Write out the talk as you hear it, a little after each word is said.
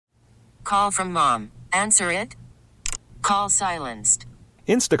Call from mom. Answer it. Call silenced.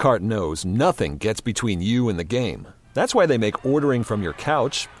 Instacart knows nothing gets between you and the game. That's why they make ordering from your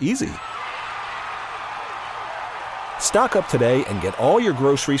couch easy. Stock up today and get all your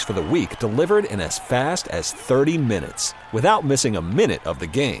groceries for the week delivered in as fast as 30 minutes without missing a minute of the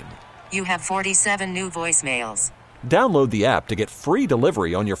game. You have 47 new voicemails. Download the app to get free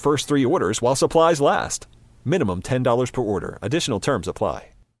delivery on your first 3 orders while supplies last. Minimum $10 per order. Additional terms apply.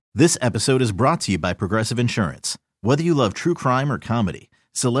 This episode is brought to you by Progressive Insurance. Whether you love true crime or comedy,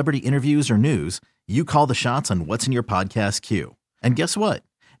 celebrity interviews or news, you call the shots on what's in your podcast queue. And guess what?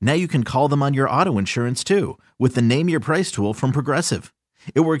 Now you can call them on your auto insurance too with the Name Your Price tool from Progressive.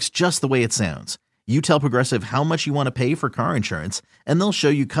 It works just the way it sounds. You tell Progressive how much you want to pay for car insurance, and they'll show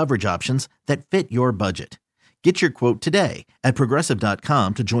you coverage options that fit your budget. Get your quote today at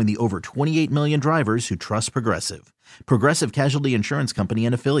Progressive.com to join the over 28 million drivers who trust Progressive. Progressive Casualty Insurance Company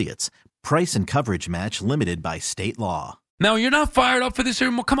and Affiliates. Price and coverage match limited by state law. Now, you're not fired up for this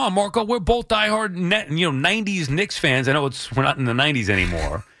anymore? Come on, Marco. We're both diehard 90s Knicks fans. I know we're not in the 90s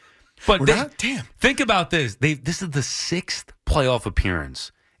anymore. But Damn. Think about this. This is the 6th playoff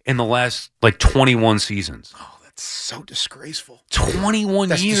appearance in the last, 21 seasons. Oh, that's so disgraceful.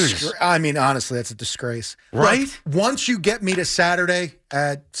 21 years. I mean, honestly, that's a disgrace. Right? Look, once you get me to Saturday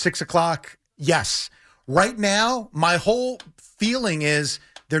at 6 o'clock, yes. Right now, my whole feeling is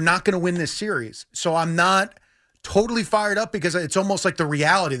they're not going to win this series. So I'm not totally fired up because it's almost like the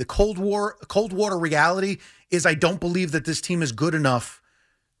reality. The Cold Water reality is I don't believe that this team is good enough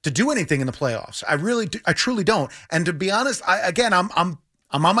to do anything in the playoffs. I truly don't. And to be honest, I'm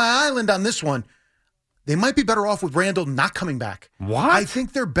on my island on this one. They might be better off with Randle not coming back. What? I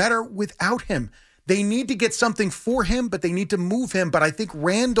think they're better without him. They need to get something for him, but they need to move him. But I think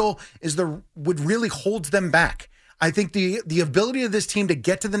Randle would really holds them back. I think the ability of this team to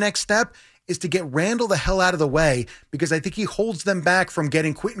get to the next step is to get Randle the hell out of the way, because I think he holds them back from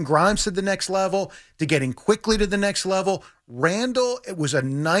getting Quentin Grimes to the next level, to getting quickly to the next level. Randle, it was a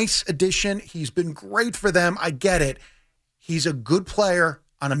nice addition. He's been great for them. I get it. He's a good player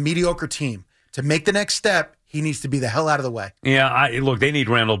on a mediocre team. To make the next step, he needs to be the hell out of the way. Yeah, look, they need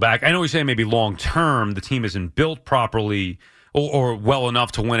Randle back. I know you're saying maybe long-term the team isn't built properly or well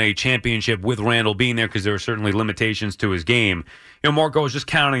enough to win a championship with Randle being there, because there are certainly limitations to his game. Marco, I was just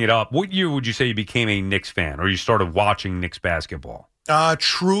counting it up. What year would you say you became a Knicks fan, or you started watching Knicks basketball?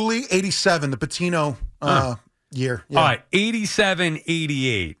 Truly 87, the Pitino year. Yeah. All right, 87,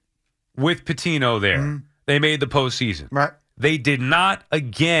 88, with Pitino there. Mm-hmm. They made the postseason. Right. They did not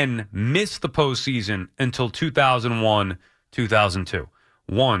again miss the postseason until 2001, 2002.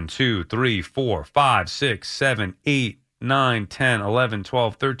 1, 2, 3, 4, 5, 6, 7, 8, 9, 10, 11,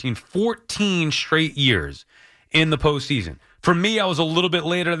 12, 13, 14 straight years in the postseason. For me, I was a little bit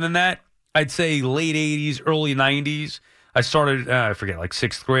later than that. I'd say late 80s, early 90s. I started, I forget, like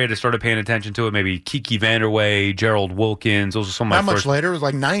 6th grade. I started paying attention to it. Maybe Kiki Vanderway, Gerald Wilkins. Those are some of my How first. much later? It was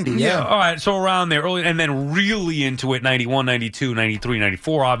like 90, yeah. All right, so around there. Early, and then really into it, 91, 92, 93,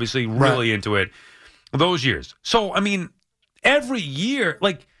 94, obviously. Really into it. Those years. So, I mean, every year,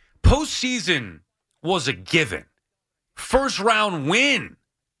 postseason was a given. First round win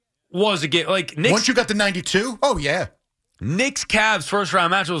was a given. Knicks, once you got to 92, oh, yeah. Knicks Cavs first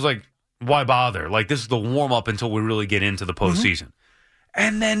round match was why bother? This is the warm up until we really get into the postseason. Mm-hmm.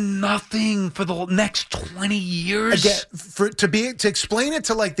 And then nothing for the next 20 years. To explain it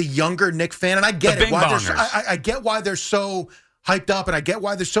to the younger Knick fan, and I get it. I get why they're so hyped up, and I get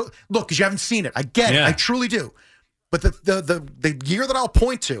why they're so because you haven't seen it. I get it. I truly do. But the year that I'll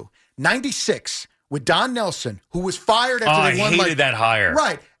point to, 96, with Don Nelson, who was fired after they won. I hated that hire.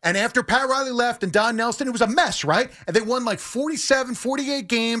 Right. And after Pat Riley left and Don Nelson, it was a mess, right? And they won 47, 48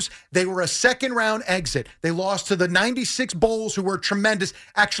 games. They were a second-round exit. They lost to the 96 Bulls, who were tremendous.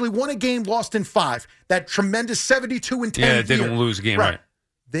 Actually won a game, lost in 5. That tremendous 72-10 Yeah, they didn't lose a game, right.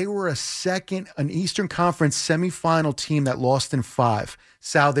 They were an Eastern Conference semifinal team that lost in 5.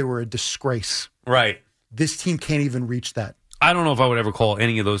 Sal, they were a disgrace. Right. This team can't even reach that. I don't know if I would ever call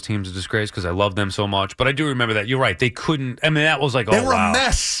any of those teams a disgrace because I love them so much, but I do remember that. You're right. They couldn't. I mean, that was They were a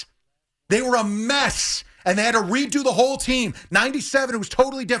mess. They were a mess. And they had to redo the whole team. 97, it was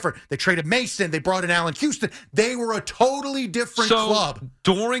totally different. They traded Mason. They brought in Allen Houston. They were a totally different club.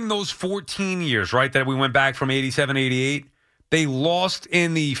 During those 14 years, right, that we went back from 87, 88, they lost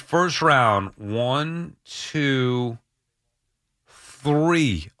in the first round 1, 2,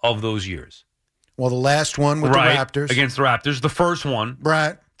 3 of those years. Well, the last one with the Raptors. Against the Raptors. The first one.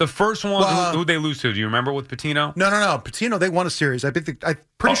 Right. The first one, who'd they lose to? Do you remember with Pitino? No. Pitino, they won a series. I'm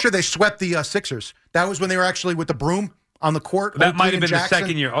pretty sure they swept the Sixers. That was when they were actually with the broom on the court. That Oakley might have and been Jackson. the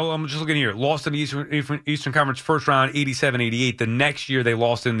second year. Oh, I'm just looking here. Lost in the Eastern Conference first round, 87-88. The next year, they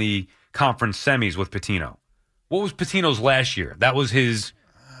lost in the conference semis with Pitino. What was Pitino's last year? That was his...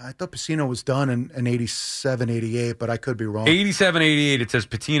 I thought Pitino was done in 87, 88, but I could be wrong. 87-88, it says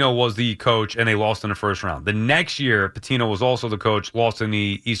Pitino was the coach, and they lost in the first round. The next year, Pitino was also the coach, lost in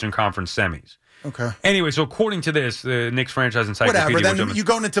the Eastern Conference semis. Okay. Anyway, so according to this, the Knicks franchise encyclopedia... Whatever. Then you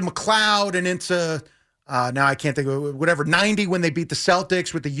going into McLeod and into... now I can't think of it. Whatever. 90 when they beat the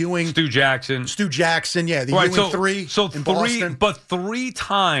Celtics with the Ewing. Stu Jackson. Yeah. The Ewing three in Boston. But 3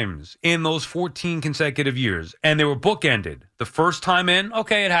 times in those 14 consecutive years, and they were bookended. The first time in,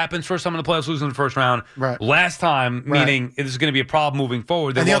 okay, it happens. First time in the playoffs, losing in the first round. Right. Last time, meaning this is going to be a problem moving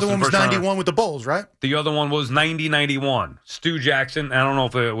forward. And the other one was 91 with the Bulls, right? The other one was 90-91. Stu Jackson. I don't know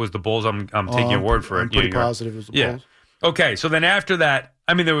if it was the Bulls. I'm taking your word for it. I'm pretty positive it was the Bulls. Okay, so then after that,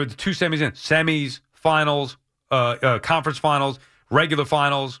 I mean, there were the 2 semis in. Semis, finals, conference finals, regular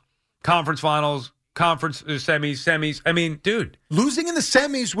finals, conference finals, semis. I mean, dude. Losing in the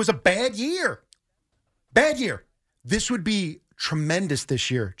semis was a bad year. Bad year. This would be tremendous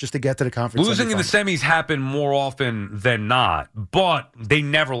this year just to get to the conference. Losing in the semis happened more often than not, but they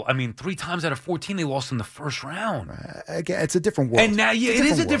never, 3 times out of 14 they lost in the first round. Again, it's a different world. And now, it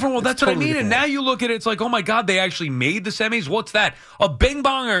is a different world. That's what I mean. And now you look at it, it's like, oh my God, they actually made the semis? What's that? A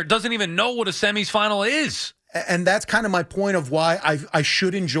bing-bonger doesn't even know what a semis final is. And that's kind of my point of why I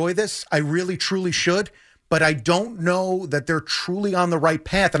should enjoy this. I really, truly should. But I don't know that they're truly on the right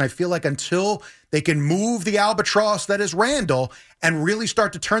path. And I feel like until they can move the albatross that is Randle and really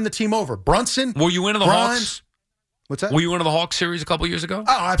start to turn the team over. Brunson, were you into the Grimes, Hawks? What's that? Were you into the Hawks series a couple years ago?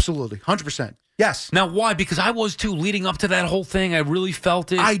 Oh, absolutely. 100%. Yes. Now, why? Because I was too leading up to that whole thing. I really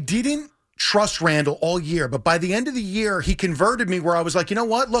felt it. I didn't trust Randle all year, but by the end of the year, he converted me where I was like, you know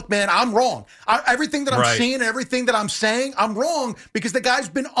what? Look, man, I'm wrong. Everything that I'm seeing, everything that I'm saying, I'm wrong because the guy's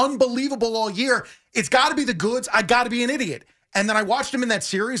been unbelievable all year. It's got to be the goods. I got to be an idiot. And then I watched him in that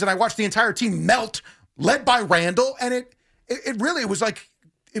series, and I watched the entire team melt, led by Randle, and it really was like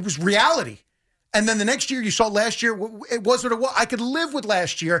it was reality. And then the next year, you saw last year, it wasn't what I could live with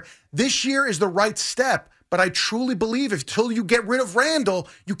last year. This year is the right step. But I truly believe until you get rid of Randle,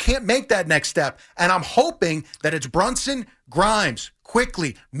 you can't make that next step. And I'm hoping that it's Brunson, Grimes,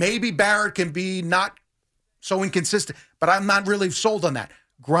 quickly. Maybe Barrett can be not so inconsistent, but I'm not really sold on that.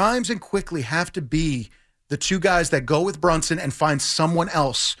 Grimes and Quickly have to be the 2 guys that go with Brunson and find someone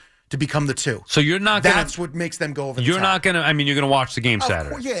else to become the 2. So you're not going to... That's what makes them go over the top. You're not going to... you're going to watch the game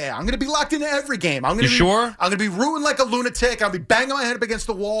Saturday. Yeah, I'm going to be locked into every game. You sure? I'm going to be rooting like a lunatic. I'll be banging my head up against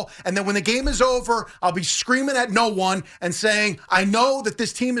the wall. And then when the game is over, I'll be screaming at no one and saying, I know that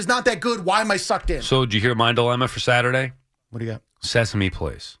this team is not that good. Why am I sucked in? So did you hear my dilemma for Saturday? What do you got? Sesame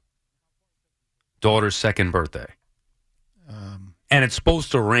Place. Daughter's 2nd birthday. And it's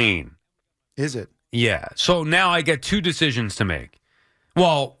supposed to rain. Is it? Yeah. So now I get 2 decisions to make.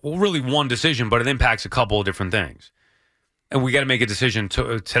 Well, really one decision, but it impacts a couple of different things. And we got to make a decision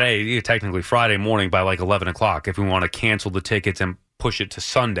today, technically Friday morning by like 11 o'clock, if we want to cancel the tickets and push it to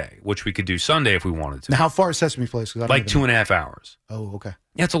Sunday, which we could do Sunday if we wanted to. Now, how far is Sesame Place? Like 2.5 hours. Oh, okay.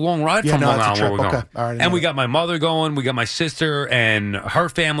 Yeah, it's a long ride from Long Island where we're going. Okay. All right, and we got my mother going, we got my sister and her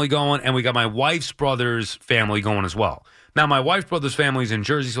family going, and we got my wife's brother's family going as well. Now, my wife's brother's family's in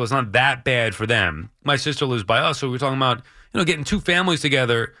Jersey, so it's not that bad for them. My sister lives by us, so we're talking about getting 2 families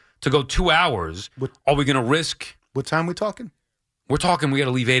together to go 2 hours. Are we going to risk? What time are we talking? We're talking we got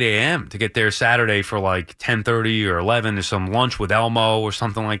to leave 8 a.m. to get there Saturday for like 10:30 or 11 to some lunch with Elmo or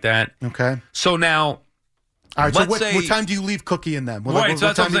something like that. Okay. So now, all right. So what time do you leave Cookie and them? What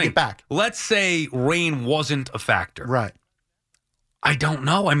time do you get back? Let's say rain wasn't a factor. Right. I don't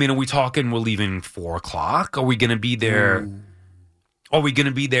know. Are we talking we're leaving 4 o'clock? Are we going to be there? Ooh. Are we going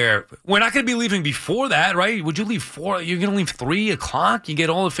to be there? We're not going to be leaving before that, right? Would you leave 4? You're going to leave 3 o'clock? You get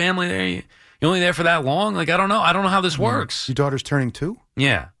all the family there? You're only there for that long? Like, I don't know. I don't know how this works. Your daughter's turning 2?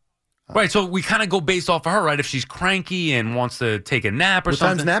 Yeah. Right, so we kind of go based off of her, right? If she's cranky and wants to take a nap or something.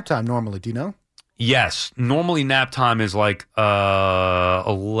 What time's nap time normally? Do you know? Yes. Normally nap time is like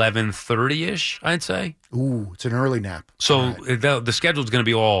 11:30-ish, I'd say. Ooh, it's an early nap. So the schedule's going to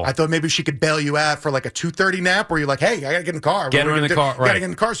be all... I thought maybe she could bail you out for like a 2:30 nap where you're like, hey, I got to get in the car. Get her in the car, right. Got to get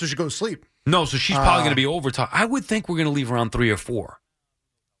in the car so she goes to sleep. No, so she's probably going to be overtime. I would think we're going to leave around 3 or 4.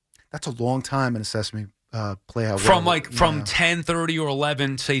 That's a long time in a Sesame Playhouse. From 10:30 or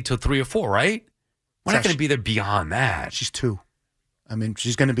 11, say, to 3 or 4, right? We're not going to be there beyond that. She's 2.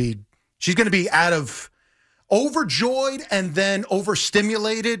 She's going to be out of overjoyed and then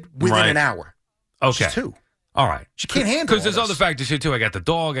overstimulated within an hour. Okay. She's 2. All right. She can't handle Because there's all other this. factors here, too. I got the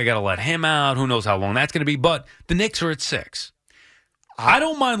dog. I got to let him out. Who knows how long that's going to be. But the Knicks are at 6. I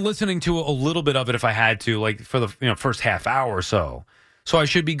don't mind listening to a little bit of it if I had to, like for the first half hour or so. So I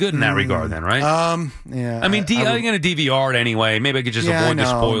should be good in that regard then, right? Yeah. I mean, I'm going to DVR it anyway. Maybe I could just avoid the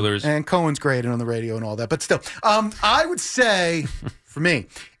spoilers. And Cohen's great on the radio and all that. But still, I would say, for me,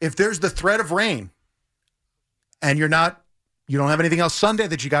 if there's the threat of rain and you don't have anything else Sunday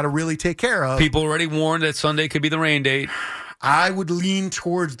that you got to really take care of. People already warned that Sunday could be the rain date. I would lean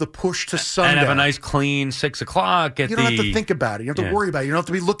towards the push to Sunday. And have a nice clean 6 o'clock. You don't have to think about it. You don't have to worry about it. You don't have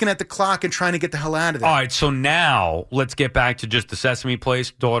to be looking at the clock and trying to get the hell out of there. All right, so now let's get back to just the Sesame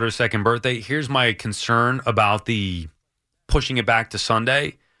Place, daughter's second birthday. Here's my concern about the pushing it back to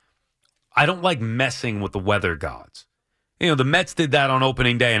Sunday. I don't like messing with the weather gods. The Mets did that on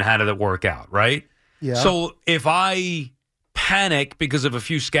opening day, and how did it work out, right? Yeah. So if I panic because of a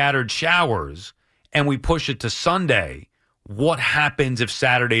few scattered showers and we push it to Sunday, what happens if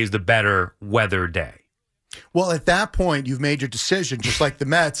Saturday is the better weather day? Well, at that point, you've made your decision, just like the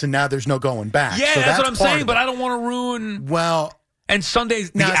Mets, and now there's no going back. Yeah, so that's what I'm part saying, of but it. I don't want to ruin. Well, and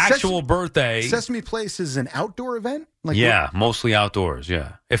Sunday's the now, actual birthday. Sesame Place is an outdoor event? Mostly outdoors,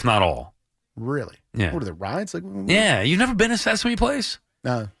 if not all. Really? Yeah. What are the rides? Yeah, you've never been to Sesame Place?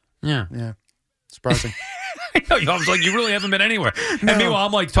 No. Yeah. Surprising. I know. I was like, you really haven't been anywhere. No. And meanwhile,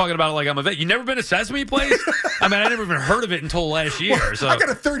 I'm like talking about it like I'm a vet. You never been to Sesame Place? I mean, I never even heard of it until last year. Well, So I got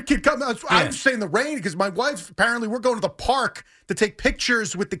a third kid coming. I'm saying the rain because my wife, apparently, we're going to the park to take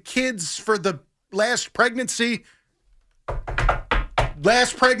pictures with the kids for the last pregnancy.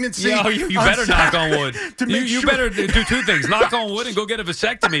 Yeah, you better knock on wood. You better do 2 things: knock on wood and go get a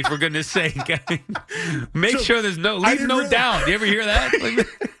vasectomy. For goodness' sake, make sure there's leave no doubt. You ever hear that?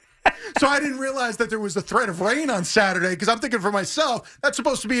 So I didn't realize that there was a threat of rain on Saturday because I'm thinking for myself, that's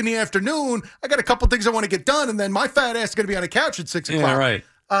supposed to be in the afternoon. I got a couple things I want to get done, and then my fat ass is going to be on a couch at 6 o'clock. Yeah, right.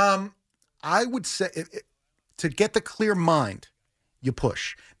 I would say to get the clear mind, you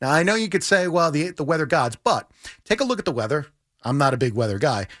push. Now, I know you could say, well, the weather gods, but take a look at the weather. I'm not a big weather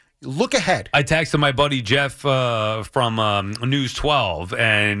guy. Look ahead. I texted my buddy Jeff from News 12,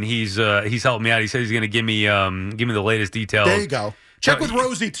 and he's helping me out. He said he's going to give me the latest details. There you go. Check with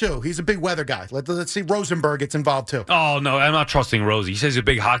Rosie, too. He's a big weather guy. Let's see Rosenberg gets involved, too. Oh, no, I'm not trusting Rosie. He says he's a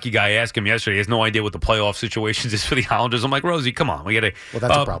big hockey guy. I asked him yesterday. He has no idea what the playoff situations is for the Islanders. I'm like, Rosie, come on. We got to. Well,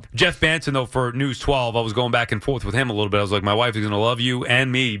 that's a problem. Jeff Banton, though, for News 12, I was going back and forth with him a little bit. I was like, my wife is going to love you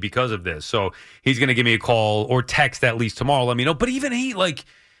and me because of this. So he's going to give me a call or text at least tomorrow. Let me know. But even he, like.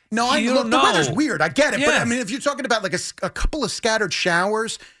 No, look, the weather's weird. I get it. Yeah. But, I mean, if you're talking about like a couple of scattered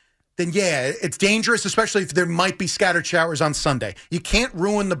showers, then, yeah, it's dangerous, especially if there might be scattered showers on Sunday. You can't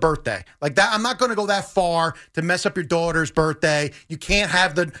ruin the birthday. Like that, I'm not going to go that far to mess up your daughter's birthday. You can't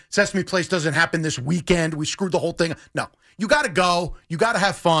have the Sesame Place doesn't happen this weekend. We screwed the whole thing. No, you got to go. You got to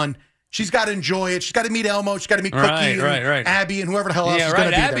have fun. She's got to enjoy it. She's got to meet Elmo. She's got to meet Cookie and Abby and whoever the hell else is going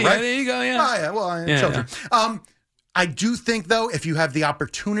to be Abby, there, right? There you go, yeah. Oh, yeah, well, children. Yeah. I do think, though, if you have the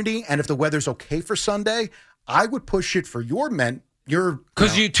opportunity and if the weather's okay for Sunday, I would push it for your men.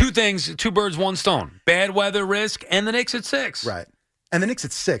 Because you 2 things, 2 birds, 1 stone. Bad weather risk and the Knicks at 6. Right. And the Knicks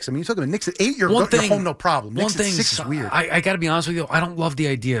at 6. I mean, you're talking about Knicks at 8, you're home no problem. Knicks at 6 is weird. I got to be honest with you. I don't love the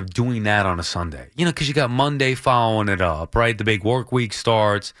idea of doing that on a Sunday. Because you got Monday following it up, right? The big work week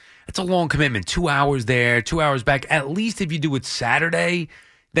starts. It's a long commitment. 2 hours there, 2 hours back. At least if you do it Saturday,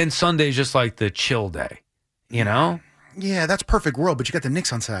 then Sunday's just like the chill day. Yeah, that's perfect world, but you got the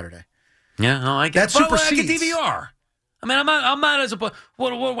Knicks on Saturday. Yeah, no, I get that supersedes. I get DVR. I mean, I'm not as a.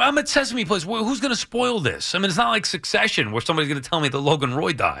 I'm at Sesame Place. Who's going to spoil this? I mean, it's not like Succession where somebody's going to tell me that Logan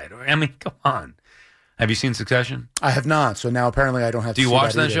Roy died. I mean, come on. Have you seen Succession? I have not. So now apparently I don't have to. Do you see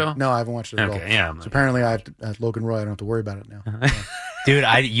watch that either. show? No, I haven't watched it at all. Yeah. So apparently I have to, Logan Roy. I don't have to worry about it now. Dude,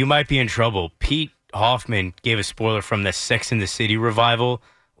 you might be in trouble. Pete Hoffman gave a spoiler from the Sex and the City revival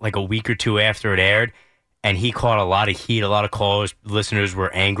like a week or 2 after it aired, and he caught a lot of heat. A lot of callers, listeners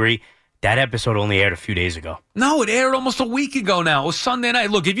were angry. That episode only aired a few days ago. No, it aired almost a week ago now. It was Sunday night.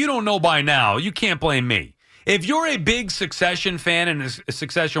 Look, if you don't know by now, you can't blame me. If you're a big Succession fan and a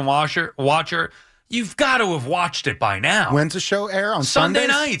Succession watcher, you've got to have watched it by now. When's the show air? On Sunday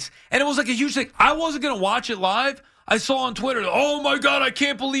Sundays? nights. And it was like a huge thing. I wasn't going to watch it live. I saw on Twitter, oh, my God, I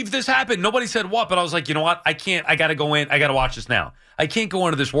can't believe this happened. Nobody said what, but I was like, you know what? I can't. I got to go in. I got to watch this now. I can't go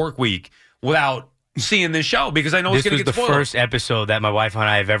into this work week without seeing this show because I know it's going to get spoiled. This was the first episode that my wife and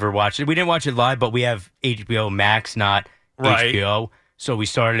I have ever watched. We didn't watch it live, but we have HBO Max, not HBO. So we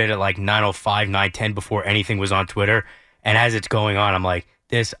started it at like 9:05, 9:10 before anything was on Twitter. And as it's going on, I'm like,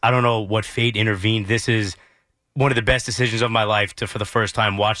 I don't know what fate intervened. This is one of the best decisions of my life to, for the first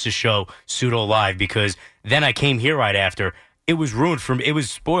time, watch the show pseudo live, because then I came here right after. It was ruined for me. It was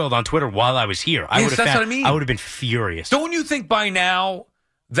spoiled on Twitter while I was here. Yes, that's what I mean. I would have been furious. Don't you think by now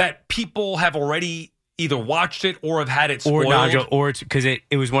that people have already either watched it or have had it spoiled? Or it's because it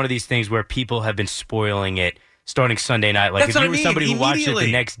was one of these things where people have been spoiling it starting Sunday night. Like, That's if you what were I mean, somebody who watched it immediately.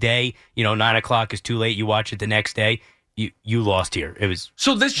 the next day, 9 o'clock is too late, you watch it the next day, you lost here. It was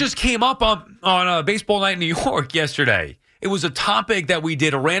So this just came up on a baseball night in New York yesterday. It was a topic that we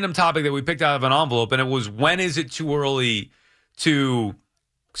did, a random topic that we picked out of an envelope, and it was, when is it too early to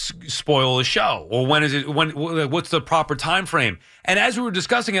spoil a show, or what's the proper time frame? And as we were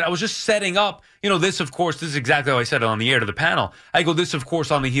discussing it, I was just setting up, this is exactly how I said it on the air to the panel. I go, this of course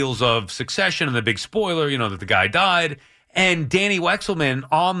on the heels of Succession and the big spoiler, that the guy died. And Danny Wexelman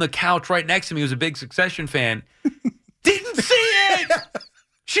on the couch right next to me, who's a big Succession fan, didn't see it.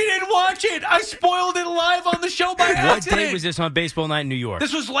 She didn't watch it. I spoiled it live on the show by accident. What day was this on Baseball Night in New York?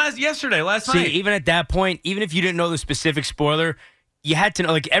 This was last night. See, even at that point, even if you didn't know the specific spoiler, you had to know,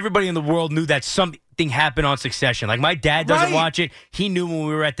 like, everybody in the world knew that something happened on Succession. Like, my dad doesn't watch it. He knew when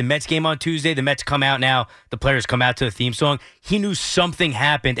we were at the Mets game on Tuesday, the Mets come out now, the players come out to the theme song. He knew something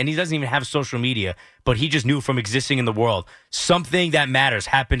happened, and he doesn't even have social media, but he just knew from existing in the world, something that matters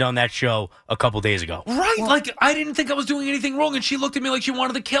happened on that show a couple days ago. Right. Like, I didn't think I was doing anything wrong, and she looked at me like she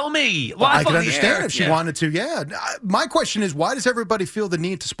wanted to kill me. Well, I could understand if she wanted to, yeah. My question is, why does everybody feel the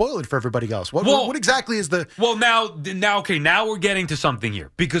need to spoil it for everybody else? What exactly is the... Well, now we're getting to something here,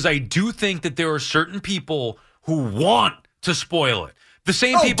 because I do think that there are certain people who want to spoil it. The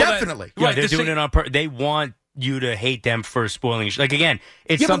same people definitely. Yeah, they're doing it on purpose. They want you to hate them for spoiling it. Like, again,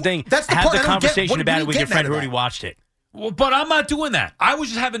 it's something... That's the have part the I don't get. conversation What about are it you with your getting friend out who of already that? watched it. Well, but I'm not doing that. I was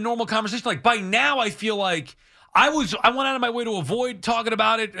just having normal conversation. Like, by now, I feel like I went out of my way to avoid talking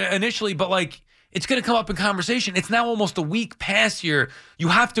about it initially, but like, it's going to come up in conversation. It's now almost a week past here. You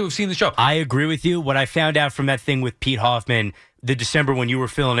have to have seen the show. I agree with you. What I found out from that thing with Pete Hoffman, the December when you were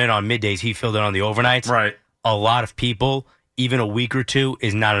filling in on middays, he filled in on the overnights. Right. A lot of people, even a week or two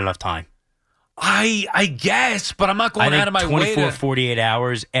is not enough time. I guess, but I'm not going out of my way 24, to... 48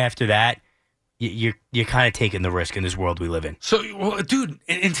 hours after that, you're kind of taking the risk in this world we live in. So, dude,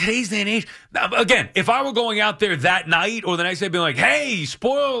 in today's day and age, again, if I were going out there that night or the next day being like, hey,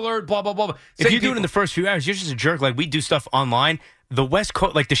 spoiler alert, blah, blah, blah. If you do it in the first few hours, you're just a jerk. Like, we do stuff online. The West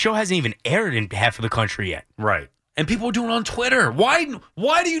Coast, like, the show hasn't even aired in half of the country yet. Right. And people are doing it on Twitter. Why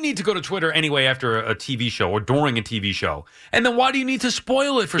do you need to go to Twitter anyway after a TV show or during a TV show? And then why do you need to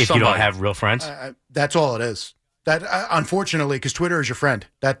spoil it for if somebody? you don't have real friends? That's all it is. That unfortunately, because Twitter is your friend.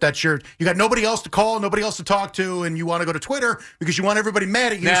 That's you got nobody else to call, nobody else to talk to, and you want to go to Twitter because you want everybody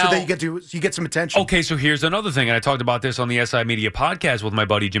mad at you so that you get some attention. Okay, so here's another thing, and I talked about this on the SI Media podcast with my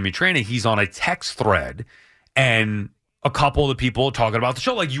buddy Jimmy Trainey. He's on a text thread, and a couple of the people are talking about the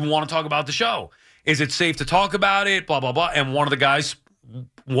show. Like, you want to talk about the show? Is it safe to talk about it? Blah blah blah. And one of the guys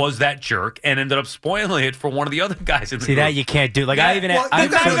was that jerk and ended up spoiling it for one of the other guys in the group. That you can't do. Like, I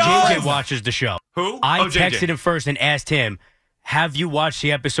JJ watches the show. Who? I texted him first and asked him, have you watched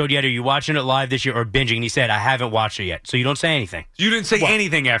the episode yet? Are you watching it live this year or binging? And he said, I haven't watched it yet. So you don't say anything. You didn't say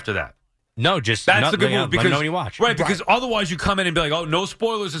anything after that. No, just that's the good move, because nobody watch. Right, because otherwise you come in and be like, oh, no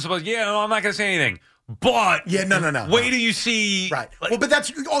spoilers and stuff. Yeah, no, I'm not going to say anything. But no. Wait till you see. Right. Well, but that's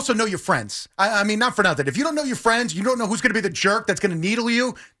you also know your friends. I mean, not for nothing. If you don't know your friends, you don't know who's going to be the jerk that's going to needle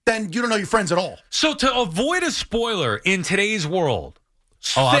you, then you don't know your friends at all. So to avoid a spoiler in today's world,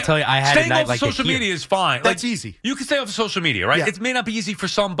 I'll tell you, I had a night like staying off social media is fine. That's easy. You can stay off of social media, right? Yeah. It may not be easy for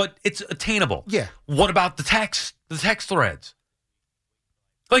some, but it's attainable. Yeah. What about the text threads?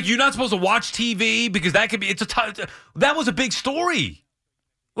 Like, you're not supposed to watch TV because that could be. That was a big story.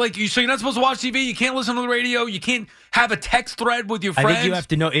 Like, so you're not supposed to watch TV. You can't listen to the radio. You can't have a text thread with your friends. I think you have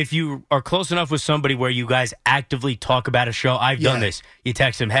to know if you are close enough with somebody where you guys actively talk about a show. I've done this. You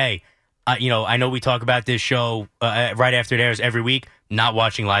text them, hey, I know we talk about this show right after it airs every week. Not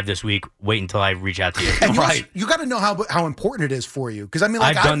watching live this week. Wait until I reach out to you. And you got to know how important it is for you. Because I mean,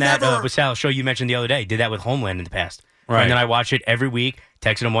 like, I've done that with Sal's show you mentioned the other day. Did that with Homeland in the past. Right. And then I watch it every week.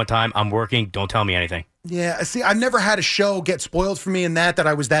 Texted him one time. I'm working. Don't tell me anything. Yeah, see, I've never had a show get spoiled for me in that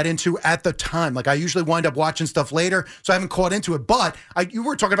I was that into at the time. Like, I usually wind up watching stuff later, so I haven't caught into it. But you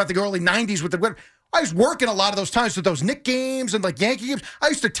were talking about the early 90s with I was working a lot of those times with those Knicks games and, like, Yankee games. I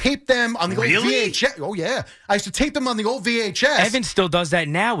used to tape them on the old VHS. Oh, yeah. I used to tape them on the old VHS. Evan still does that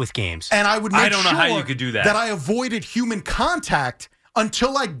now with games. And I would make know how you could do that. That I avoided human contact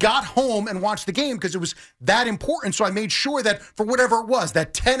until I got home and watched the game because it was that important. So I made sure that for whatever it was,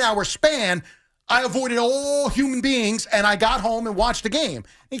 that 10-hour span, I avoided all human beings, and I got home and watched the game.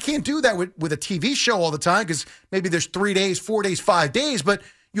 You can't do that with a TV show all the time because maybe there's 3 days, 4 days, 5 days, but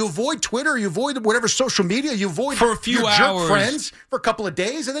you avoid Twitter, you avoid whatever social media, you avoid for a few your hours, jerk friends for a couple of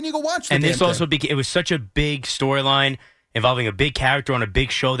days, and then you go watch the And damn this also thing. it was such a big storyline involving a big character on a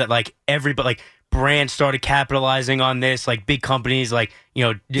big show that like everybody like brands started capitalizing on this, like big companies, like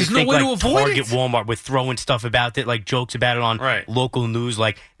just There's no think way like to avoid Target, it. Walmart were throwing stuff about it, like jokes about it on local news.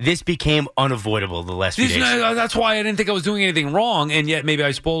 Like this became unavoidable the last few days. That's why I didn't think I was doing anything wrong, and yet maybe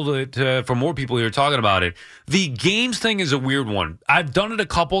I spoiled it for more people who are talking about it. The games thing is a weird one. I've done it a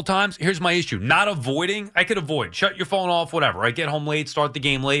couple times. Here's my issue: not avoiding. I could avoid. Shut your phone off, whatever. I get home late, start the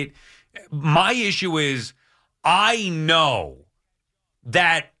game late. My issue is I know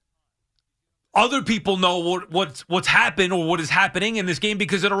that other people know what's happened or what is happening in this game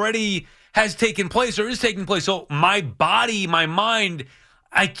because it already has taken place or is taking place. So my body, my mind,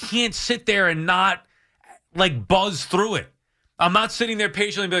 I can't sit there and not like buzz through it. I'm not sitting there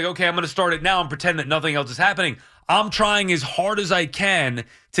patiently and be like, okay, I'm going to start it now and pretend that nothing else is happening. I'm trying as hard as I can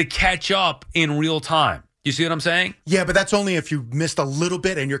to catch up in real time. You see what I'm saying? Yeah, but that's only if you missed a little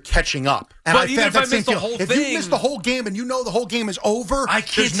bit and you're catching up. And But even if I missed the whole if thing- you missed the whole game and you know the whole game is over, I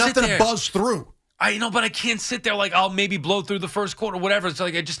can't there's sit nothing there. to buzz through. I know, but I can't sit there like I'll maybe blow through the first quarter, whatever. It's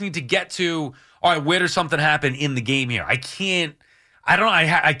like I just need to get to, all right, where does something happen in the game here? I can't. I don't know.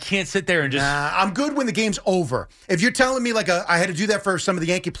 I can't sit there and just. I'm good when the game's over. If you're telling me like I had to do that for some of the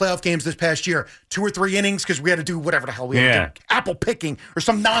Yankee playoff games this past year, 2 or 3 innings because we had to do whatever the hell we had to do, apple picking or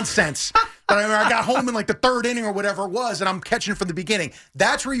some nonsense. But I got home in like the 3rd inning or whatever it was, and I'm catching it from the beginning.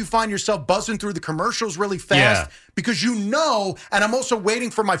 That's where you find yourself buzzing through the commercials really fast because you know. And I'm also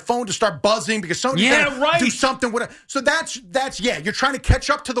waiting for my phone to start buzzing because somebody's gonna do something. Whatever. So that's you're trying to catch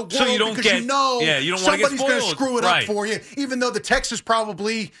up to the world So you don't because get, you know you don't want to get somebody's going to spoiled. screw it up for you, even though the text is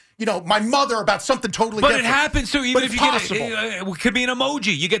probably. My mother about something totally different. But it happens too. Even if you possible. get it could be an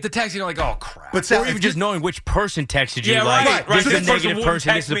emoji. You get the text, and you're like, oh crap. But Or even just knowing which person texted you. Yeah, like, right. this So is a this negative person person,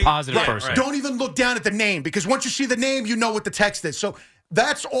 wouldn't this is a text me. positive Right, person. right. Don't even look down at the name because once you see the name, you know what the text is. So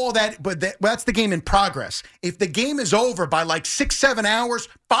that's all that. But that's the game in progress. If the game is over by like 6, 7 hours,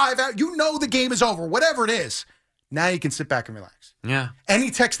 5 hours, you know the game is over. Whatever it is, now you can sit back and relax. Yeah. Any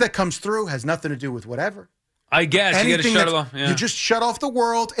text that comes through has nothing to do with whatever. I guess you got to shut it off. Yeah. You just shut off the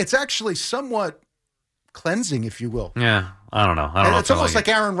world. It's actually somewhat cleansing, if you will. Yeah, I don't know. I don't know. It's almost like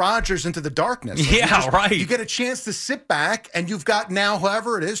Aaron Rodgers into the darkness. Like Yeah, right. You get a chance to sit back, and you've got now,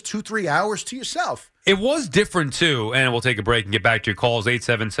 however it is, 2-3 hours to yourself. It was different, too, and we'll take a break and get back to your calls,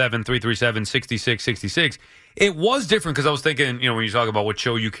 877-337-6666. It was different because I was thinking, when you talk about what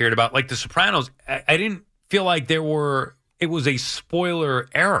show you cared about, like The Sopranos, I didn't feel like it was a spoiler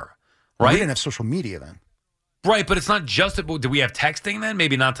error, right? We didn't have social media then. Right, but it's not just, do we have texting then?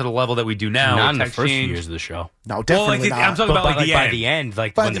 Maybe not to the level that we do now. Not in the Text first few change. years of the show. No, definitely not. I'm talking about like the by end. the end,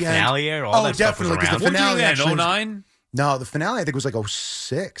 like By when the the end. finale aired, all that stuff was definitely, 'cause around. the What finale year then, actually was- 09? No, the finale I think was like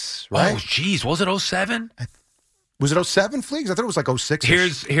 06, right? Oh, geez. Was it 07? Was it 07, Fleegs? I thought it was like 06.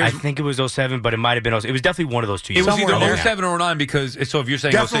 Here's I think it was 07, but it might have been 07. It was definitely one of those two It years. was Somewhere either in there. 07 or 09 because, so if you're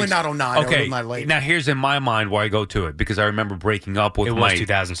saying Definitely 06, not 09. It Okay, was not late. now here's in my mind why I go to it because I remember breaking up with It my... was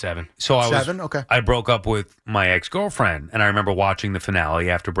 2007. So I was... 7? Okay. I broke up with my ex-girlfriend, and I remember watching the finale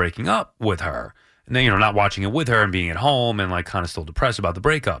after breaking up with her. And then, not watching it with her and being at home and like kind of still depressed about the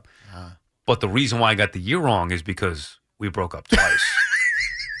breakup. But the reason why I got the year wrong is because we broke up twice.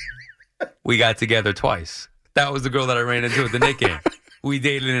 We got together twice. That was the girl that I ran into at the Knicks game. We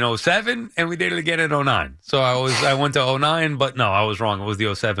dated in 07 and we dated again in 09. So I went to 09, but no, I was wrong. It was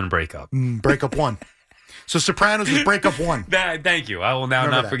the 07 breakup. Breakup 1. So Sopranos was breakup 1. Thank you. I will now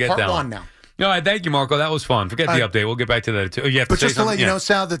Remember not that. forget Part that 1 one. now. All right, thank you, Marco. That was fun. Forget the update. We'll get back to that too. You have to But say just to let something? you Yeah. know,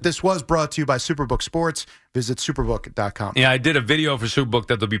 Sal, that this was brought to you by Superbook Sports. Visit superbook.com. Yeah, I did a video for Superbook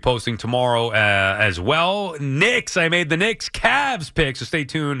that they'll be posting tomorrow as well. Knicks, I made the Knicks Cavs pick, so stay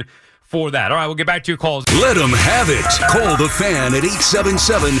tuned for that. All right, we'll get back to your calls. Let them have it. Call the Fan at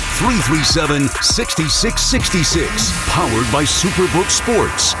 877-337-6666. Powered by Superbook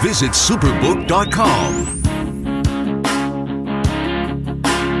Sports. Visit superbook.com.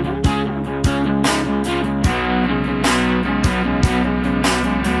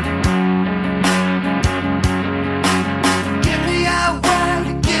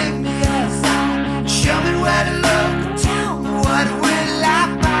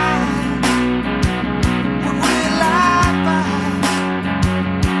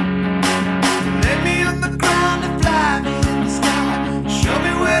 Show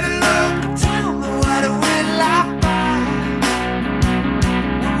me where to look, tell me what I will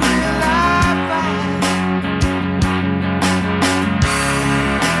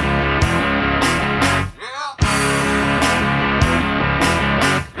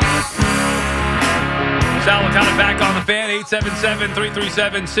Got it back on the fan,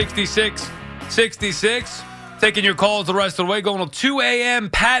 877-337-6666. Taking your calls the rest of the way. Going till 2 a.m.,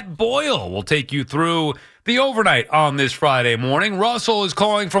 Pat Boyle will take you through the overnight on this Friday morning. Russell is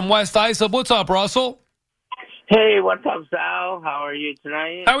calling from West Islip. What's up, Russell? Hey, what's up, Sal? How are you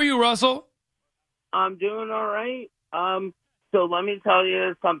tonight? How are you, Russell? I'm doing all right. So let me tell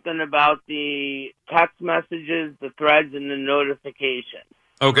you something about the text messages, the threads, and the notifications.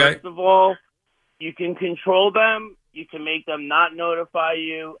 Okay. First of all, you can control them, you can make them not notify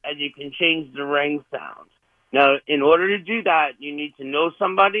you, and you can change the ring sound. Now, in order to do that, you need to know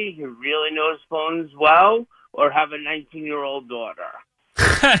somebody who really knows phones well or have a 19-year-old daughter.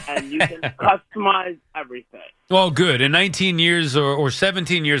 And you can customize everything. Well, good. In 19 years or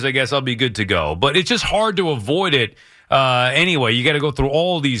 17 years, I guess I'll be good to go. But it's just hard to avoid it anyway. You got to go through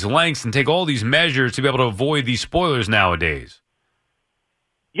all these lengths and take all these measures to be able to avoid these spoilers nowadays.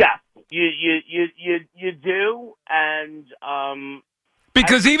 Yeah, you do, and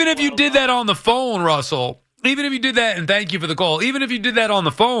because even if you did that on the phone, Russell, even if you did that, and thank you for the call, even if you did that on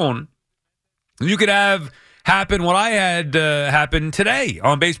the phone, you could have happen what I had happen today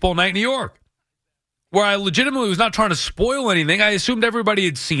on Baseball Night in New York, where I legitimately was not trying to spoil anything. I assumed everybody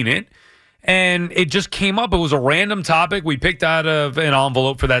had seen it, and it just came up. It was a random topic we picked out of an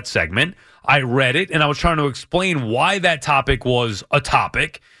envelope for that segment. I read it, and I was trying to explain why that topic was a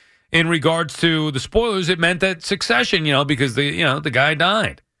topic. In regards to the spoilers, it meant that Succession, because the guy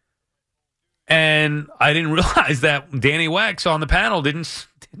died. And I didn't realize that Danny Wex on the panel didn't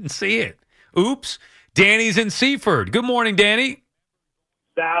see it. Oops. Danny's in Seaford. Good morning, Danny.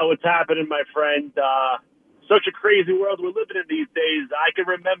 Sal, what's happening, my friend? Such a crazy world we're living in these days. I can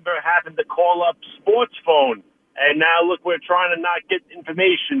remember having to call up sports phone. And now, look, we're trying to not get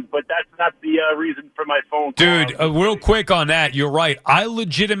information, but that's not the reason for my phone call. Dude, real quick on that, you're right. I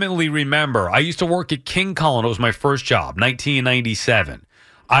legitimately remember. I used to work at King Cullen. It was my first job, 1997.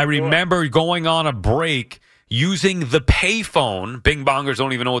 I remember going on a break using the pay phone. Bing bongers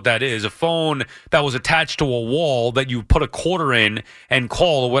don't even know what that is. A phone that was attached to a wall that you put a quarter in and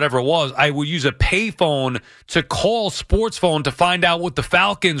call or whatever it was. I would use a pay phone to call sports phone to find out what the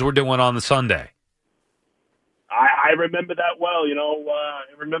Falcons were doing on the Sunday. I remember that well. I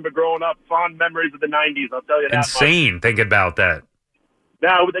remember growing up, fond memories of the 90s. I'll tell you that. Insane thinking about that.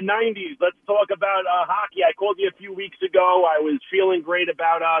 Now, with the 90s, let's talk about hockey. I called you a few weeks ago. I was feeling great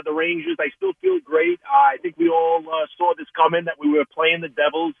about the Rangers. I still feel great. I think we all saw this coming, that we were playing the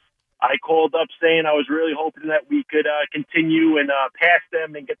Devils. I called up saying I was really hoping that we could continue and pass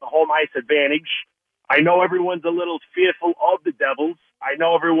them and get the home ice advantage. I know everyone's a little fearful of the Devils. I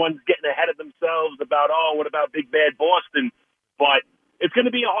know everyone's getting ahead of themselves about, what about Big Bad Boston? But it's going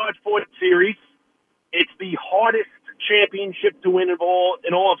to be a hard-fought series. It's the hardest championship to win in all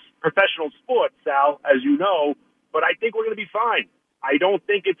of professional sports, Sal, as you know. But I think we're going to be fine. I don't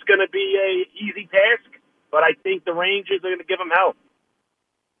think it's going to be an easy task, but I think the Rangers are going to give them hell.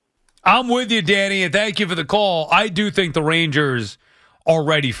 I'm with you, Danny, and thank you for the call. I do think the Rangers are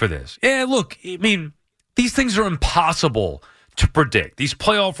ready for this. Yeah, look, I mean, these things are impossible to predict. These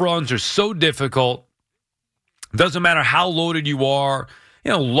playoff runs are so difficult. Doesn't matter how loaded you are.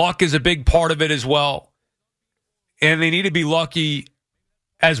 Luck is a big part of it as well. And they need to be lucky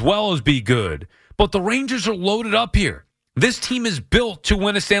as well as be good. But the Rangers are loaded up here. This team is built to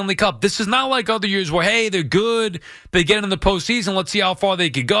win a Stanley Cup. This is not like other years where, hey, they're good. They get in the postseason. Let's see how far they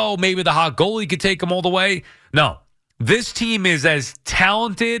could go. Maybe the hot goalie could take them all the way. No. This team is as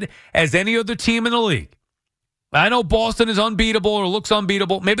talented as any other team in the league. I know Boston is unbeatable or looks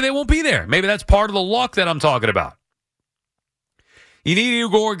unbeatable. Maybe they won't be there. Maybe that's part of the luck that I'm talking about. You need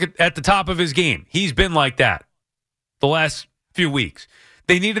Igor at the top of his game. He's been like that the last few weeks.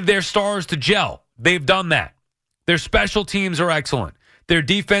 They needed their stars to gel. They've done that. Their special teams are excellent. Their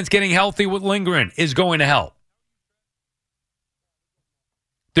defense getting healthy with Lindgren is going to help.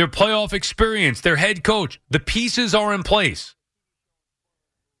 Their playoff experience, their head coach, the pieces are in place.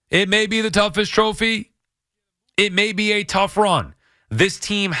 It may be the toughest trophy. It may be a tough run. This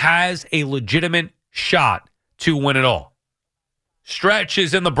team has a legitimate shot to win it all. Stretch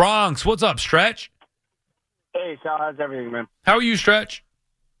is in the Bronx. What's up, Stretch? Hey, Sal, how's everything, man? How are you, Stretch?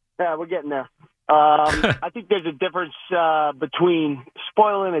 Yeah, we're getting there. I think there's a difference between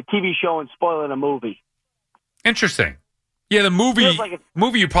spoiling a TV show and spoiling a movie. Interesting. Yeah, the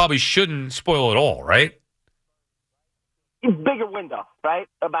movie you probably shouldn't spoil at all, right? Bigger window, right?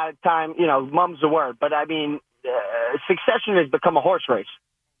 About time, mum's the word. But, I mean, Succession has become a horse race,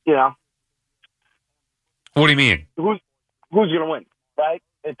 What do you mean? Who's going to win, right?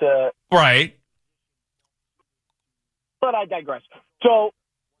 Right. But I digress. So,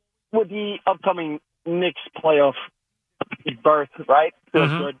 with the upcoming Knicks playoff berth, right?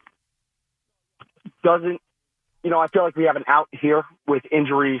 Feels good. Doesn't, I feel like we have an out here with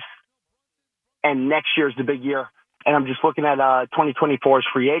injuries, and next year's the big year. And I'm just looking at 2024's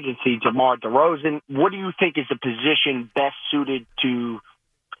free agency, DeMar DeRozan. What do you think is the position best suited to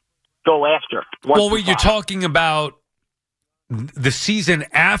go after? Well, you're talking about the season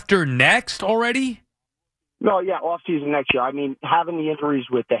after next already? No, yeah, off season next year. I mean, having the injuries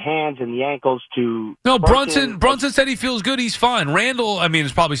with the hands and the ankles to No, Brunson said he feels good. He's fine. Randle, I mean,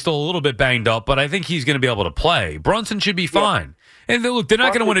 is probably still a little bit banged up, but I think he's going to be able to play. Brunson should be fine. Yeah. And look, they're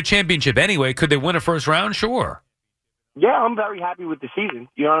not going to win a championship anyway. Could they win a first round? Sure. Yeah, I'm very happy with the season.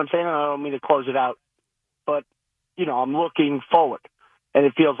 You know what I'm saying? I don't mean to close it out, but I'm looking forward, and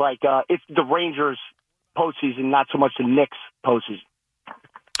it feels like it's the Rangers postseason, not so much the Knicks postseason.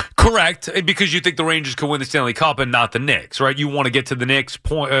 Correct, because you think the Rangers could win the Stanley Cup and not the Knicks, right? You want to get to the Knicks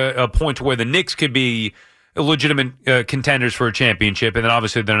point, a point to where the Knicks could be legitimate contenders for a championship, and then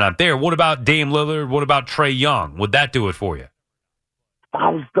obviously they're not there. What about Dame Lillard? What about Trae Young? Would that do it for you?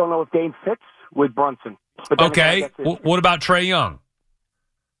 I just don't know if Dame fits with Brunson. Okay, what about Trae Young?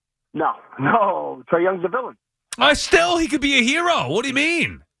 No, Trae Young's a villain. Still, he could be a hero. What do you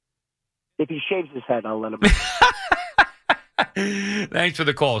mean? If he shaves his head, I'll let him. Thanks for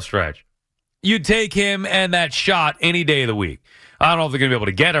the call, Stretch. You'd take him and that shot any day of the week. I don't know if they're going to be able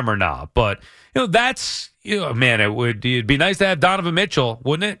to get him or not, but that's man, it'd be nice to have Donovan Mitchell,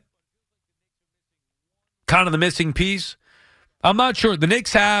 wouldn't it? Kind of the missing piece. I'm not sure. The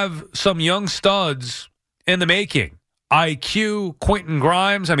Knicks have some young studs in the making. IQ, Quentin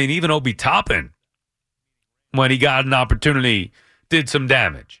Grimes, I mean, even Obi Toppin, when he got an opportunity, did some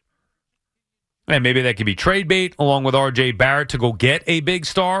damage. And maybe that could be trade bait along with R.J. Barrett to go get a big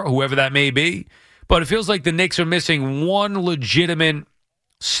star, whoever that may be. But it feels like the Knicks are missing one legitimate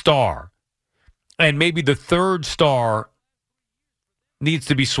star. And maybe the third star needs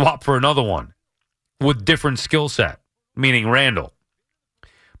to be swapped for another one with different skill set, meaning Randle.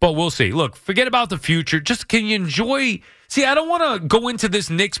 But we'll see. Look, forget about the future. Just can you enjoy? See, I don't want to go into this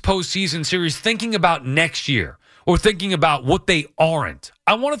Knicks postseason series thinking about next year or thinking about what they aren't.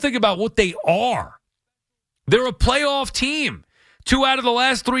 I want to think about what they are. They're a playoff team. 2 out of the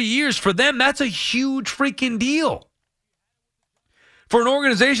last 3 years. For them, that's a huge freaking deal. For an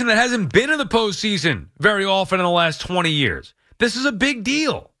organization that hasn't been in the postseason very often in the last 20 years, this is a big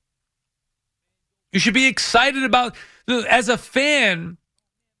deal. You should be excited about, as a fan,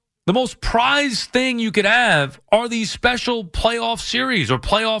 the most prized thing you could have are these special playoff series or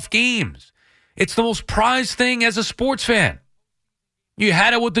playoff games. It's the most prized thing as a sports fan. You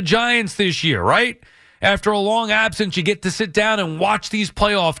had it with the Giants this year, right? After a long absence, you get to sit down and watch these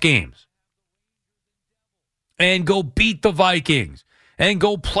playoff games and go beat the Vikings and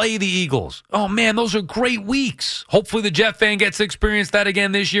go play the Eagles. Oh, man, those are great weeks. Hopefully the Jet fan gets to experience that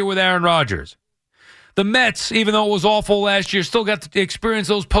again this year with Aaron Rodgers. The Mets, even though it was awful last year, still got to experience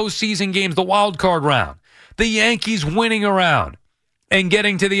those postseason games, the wild card round. The Yankees winning around and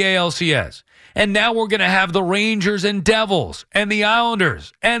getting to the ALCS. And now we're going to have the Rangers and Devils and the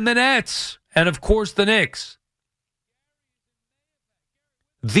Islanders and the Nets and, of course, the Knicks.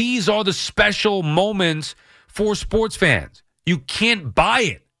 These are the special moments for sports fans. You can't buy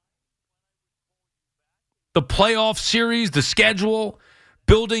it. The playoff series, the schedule,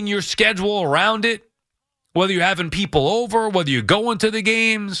 building your schedule around it, whether you're having people over, whether you're going to the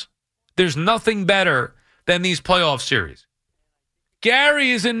games, there's nothing better than these playoff series.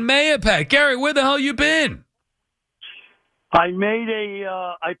 Gary is in Mayapack. Gary, where the hell you been?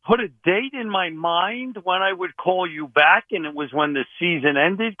 I put a date in my mind when I would call you back, and it was when the season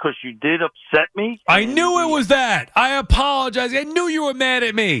ended because you did upset me. I knew it was that. I apologize. I knew you were mad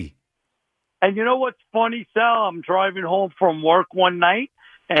at me. And you know what's funny, Sal? I'm driving home from work one night,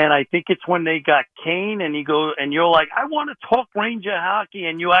 and I think it's when they got Kane, and you're like, I want to talk Ranger hockey,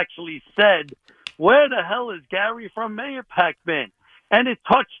 and you actually said, where the hell is Gary from Mayapack been? And it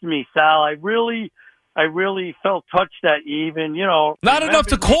touched me, Sal. I really felt touched that you even, Not enough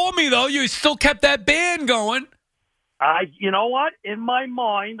to call me, though. You still kept that band going. You know what? In my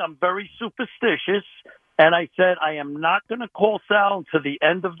mind, I'm very superstitious, and I said I am not going to call Sal until the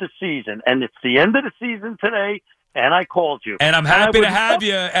end of the season. And it's the end of the season today, and I called you. And I'm happy to have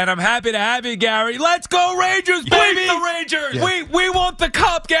you. And I'm happy to have you, Gary. Let's go Rangers, baby! Beat the Rangers! Yeah. We want the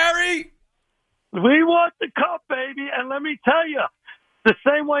cup, Gary! We want the cup, baby. And let me tell you, The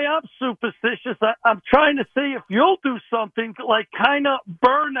same way I'm superstitious, I'm trying to see if you'll do something like kind of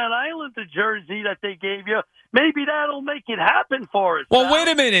burn that Islander jersey that they gave you. Maybe that'll make it happen for us. Well, wait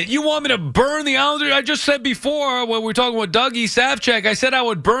a minute. You want me to burn the Islanders? I just said before when we were talking with Dougie Savchek, I said I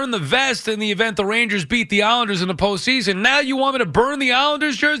would burn the vest in the event the Rangers beat the Islanders in the postseason. Now you want me to burn the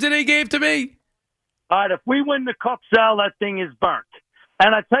Islanders jersey they gave to me? All right, if we win the Cup, Sal, that thing is burnt.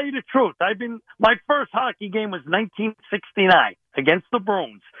 And I tell you the truth, my first hockey game was 1969 against the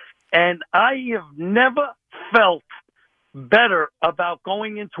Bruins, and I have never felt better about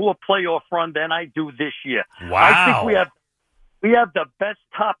going into a playoff run than I do this year. Wow. I think we have the best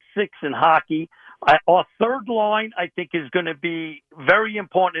top six in hockey. Our third line, I think, is going to be very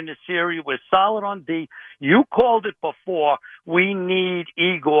important in this series. We're solid on D. You called it before. We need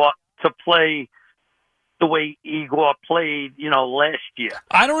Igor to play the way Igor played, last year.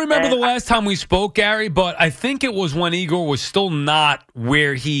 I don't remember the last time we spoke, Gary, but I think it was when Igor was still not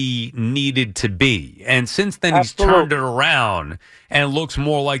where he needed to be. And since then, he's turned it around and looks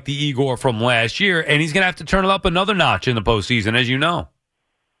more like the Igor from last year, and he's going to have to turn it up another notch in the postseason, as you know.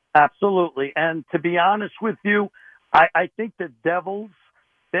 Absolutely. And to be honest with you, I think the Devils,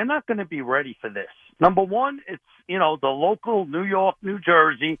 they're not going to be ready for this. Number one, it's, the local New York, New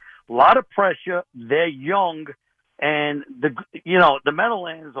Jersey, a lot of pressure. They're young, and the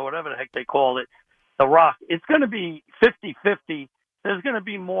Meadowlands or whatever the heck they call it, the Rock, it's going to be 50-50. There's going to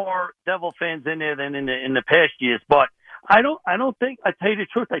be more Devil fans in there than in the past years. But I don't think, I tell you the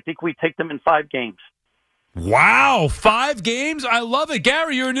truth, I think we take them in 5 games. Wow, 5 games? I love it.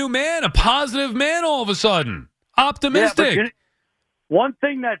 Gary, you're a new man, a positive man all of a sudden. Optimistic. Yeah, one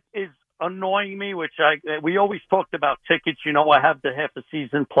thing that is annoying me, which we always talked about tickets. I have the half a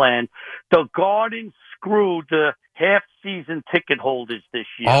season plan. The Garden screwed the half season ticket holders this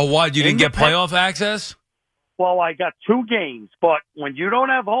year. Oh, what? You didn't get playoff access? Well, I got 2 games, but when you don't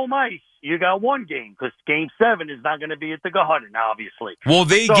have home ice, you got 1 game because Game 7 is not going to be at the Garden, obviously. Well,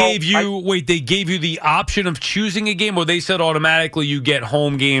 they gave you the option of choosing a game, or they said automatically you get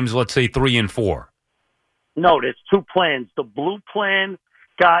home games, let's say 3 and 4? No, there's 2 plans. The blue plan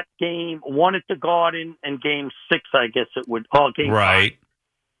got Game 1 at the Garden and Game 6, I guess it would. Oh, Game 5.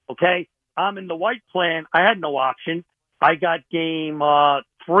 Okay? I'm in the white plan. I had no option. I got Game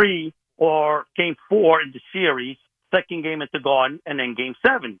 3 or Game 4 in the series, second game at the Garden, and then Game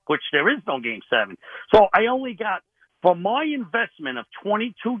 7, which there is no Game 7. So I only got, for my investment of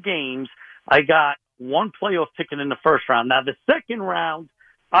 22 games, I got 1 playoff ticket in the first round. Now, the second round,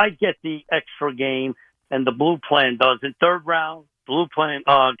 I get the extra game, and the blue plan doesn't. Third round, blue plan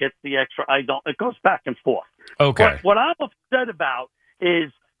gets the extra. I don't. It goes back and forth. Okay. But what I'm upset about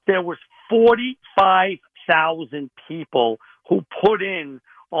is there was 45,000 people who put in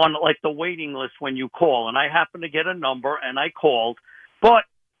on like the waiting list when you call, and I happened to get a number and I called, but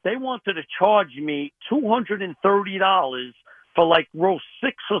they wanted to charge me $230 for like row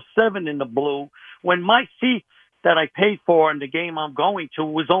 6 or 7 in the blue when my seat that I paid for in the game I'm going to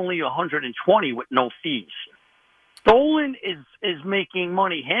was only $120 with no fees. Dolan is making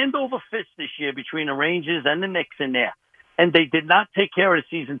money hand over fist this year between the Rangers and the Knicks in there. And they did not take care of the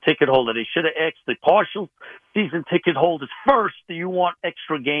season ticket holder. They should have asked the partial season ticket holders first, do you want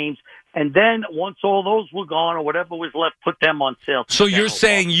extra games? And then once all those were gone or whatever was left, put them on sale. So you're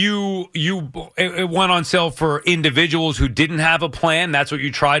saying it went on sale for individuals who didn't have a plan? That's what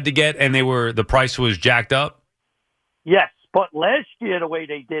you tried to get, and the price was jacked up? Yes, but last year the way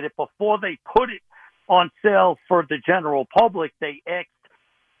they did it, before they put it on sale for the general public, they asked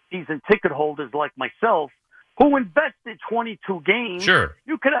season ticket holders like myself who invested 22 games. Sure.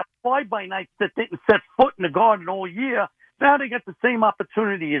 You could have fly-by-nights that didn't set foot in the Garden all year. Now they get the same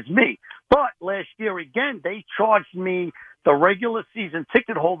opportunity as me. But last year, again, they charged me the regular season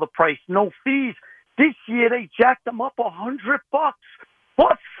ticket holder price, no fees. This year, they jacked them up $100 plus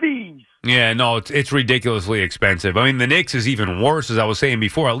fees. Yeah, no, it's ridiculously expensive. I mean, the Knicks is even worse, as I was saying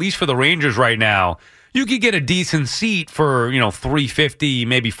before. At least for the Rangers right now, you could get a decent seat for, $350,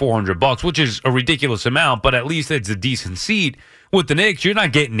 maybe $400, which is a ridiculous amount, but at least it's a decent seat. With the Knicks, you're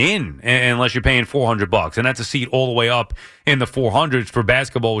not getting in unless you're paying $400, and that's a seat all the way up in the 400s for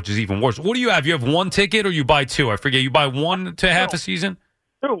basketball, which is even worse. What do you have? You have 1 ticket or you buy 2? I forget. You buy 1 to half a season?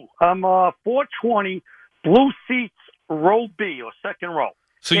 2. I'm 420 blue seats, row B or second row.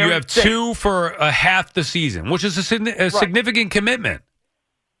 So you have 2 for a half the season, which is a significant commitment.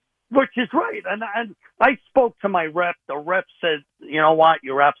 Which is right. And I spoke to my rep. The rep said, you know what,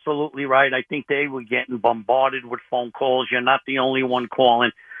 you're absolutely right. I think they were getting bombarded with phone calls. You're not the only one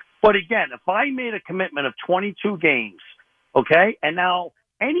calling. But again, if I made a commitment of 22 games, okay, and now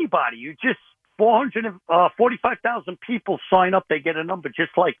anybody, you just 45,000 people sign up. They get a number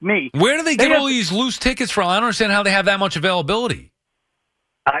just like me. Where do they get all these loose tickets from? I don't understand how they have that much availability.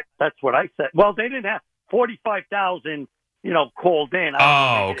 That's what I said. Well, they didn't have 45,000, called in.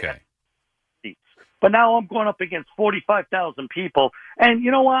 Okay. But now I'm going up against 45,000 people. And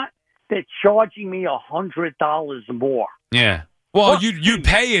you know what? They're charging me $100 more. Yeah. Well, you'd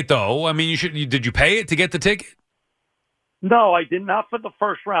pay it, though. I mean, did you pay it to get the ticket? No, I did not for the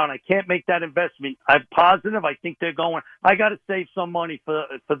first round. I can't make that investment. I'm positive. I think they're going. I got to save some money for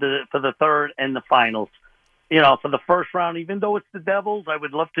the third and the finals. For the first round, even though it's the Devils, I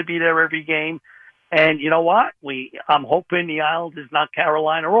would love to be there every game. And you know what? I'm hoping the Islanders knock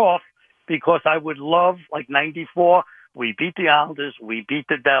Carolina off because I would love, like 94, we beat the Islanders, we beat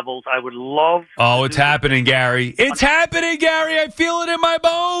the Devils. I would love. Oh, it's happening, Gary. It's happening, Gary. I feel it in my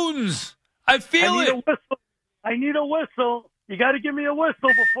bones. I feel it. I need a whistle. You got to give me a whistle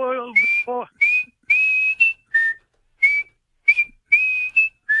before.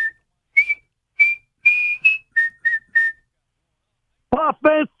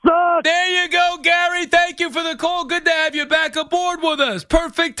 Offense sucks. There you go, Gary. Thank you for the call. Good to have you back aboard with us.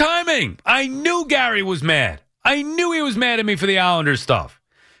 Perfect timing. I knew Gary was mad. I knew he was mad at me for the Islanders stuff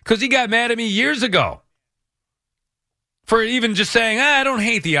because he got mad at me years ago for even just saying, I don't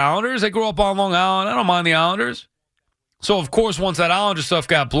hate the Islanders. I grew up on Long Island. I don't mind the Islanders. So, of course, once that Islander stuff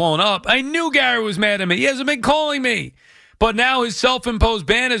got blown up, I knew Gary was mad at me. He hasn't been calling me. But now his self-imposed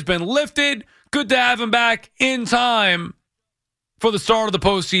ban has been lifted. Good to have him back in time for the start of the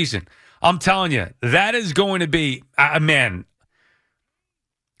postseason. I'm telling you, that is going to be, man,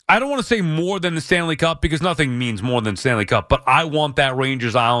 I don't want to say more than the Stanley Cup because nothing means more than Stanley Cup, but I want that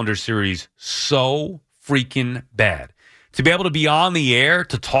Rangers-Islanders series so freaking bad. To be able to be on the air,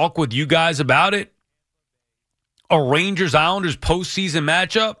 to talk with you guys about it, a Rangers-Islanders postseason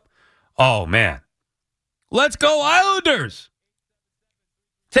matchup, oh, man. Let's go Islanders.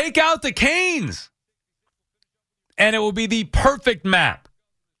 Take out the Canes. And it will be the perfect map.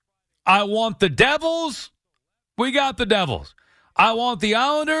 I want the Devils. We got the Devils. I want the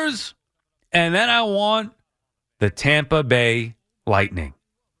Islanders. And then I want the Tampa Bay Lightning.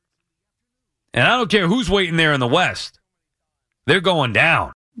 And I don't care who's waiting there in the West. They're going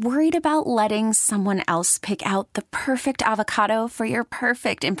down. Worried about letting someone else pick out the perfect avocado for your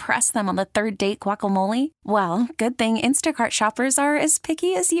perfect impress them on the third date guacamole? Well, good thing Instacart shoppers are as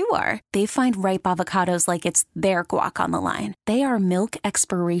picky as you are. They find ripe avocados like it's their guac on the line. They are milk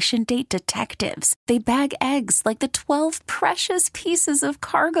expiration date detectives. They bag eggs like the 12 precious pieces of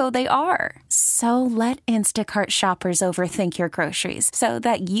cargo they are. So let Instacart shoppers overthink your groceries so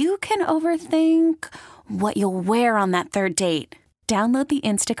that you can overthink what you'll wear on that third date. Download the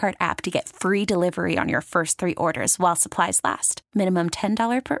Instacart app to get free delivery on your first 3 orders while supplies last. Minimum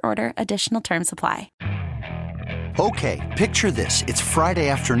 $10 per order. Additional terms apply. Okay, picture this. It's Friday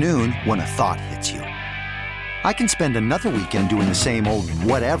afternoon when a thought hits you. I can spend another weekend doing the same old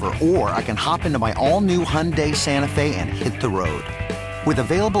whatever, or I can hop into my all-new Hyundai Santa Fe and hit the road. With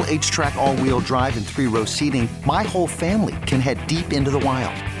available H-Track all-wheel drive and 3-row seating, my whole family can head deep into the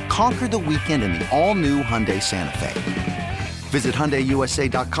wild. Conquer the weekend in the all-new Hyundai Santa Fe. Visit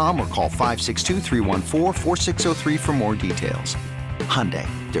HyundaiUSA.com or call 562-314-4603 for more details. Hyundai,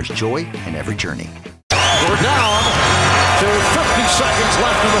 there's joy in every journey. We're down to 50 seconds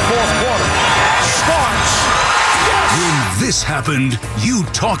left in the fourth quarter. Starks. Yes! When this happened, you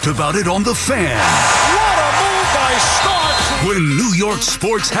talked about it on The Fan. What a move by Starks! When New York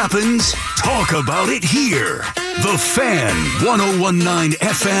sports happens, talk about it here. The Fan, 101.9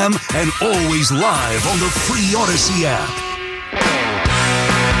 FM, and always live on the free Odyssey app.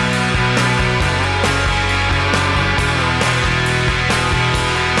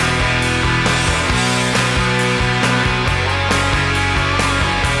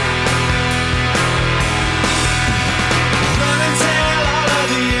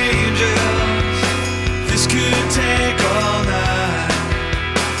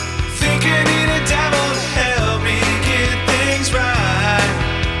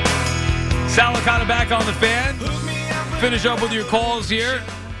 Back on The Fan. Finish up with your calls here.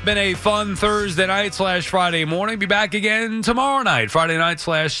 Been a fun Thursday night / Friday morning. Be back again tomorrow night, Friday night /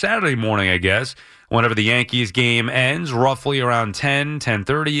 Saturday morning, I guess, whenever the Yankees game ends, roughly around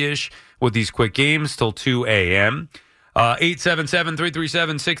 10:30-ish with these quick games till 2 a.m.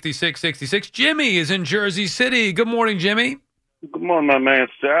 877-337-6666. Jimmy is in Jersey City. Good morning, Jimmy. Good morning, my man,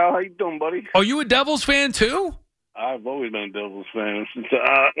 Sal. How you doing, buddy? Are you a Devils fan, too? I've always been a Devils fan. Since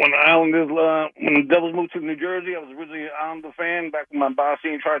when the Devils moved to New Jersey, I was originally an Islander fan back when my boss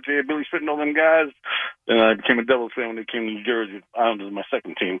tried to Billy Smith and all them guys. Then I became a Devils fan when they came to New Jersey. Islanders is my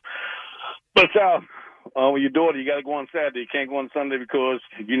second team. But Sal, with your daughter, you got to go on Saturday. You can't go on Sunday because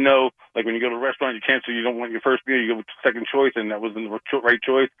like when you go to a restaurant, you cancel. You don't want your first meal. You go with second choice, and that wasn't the right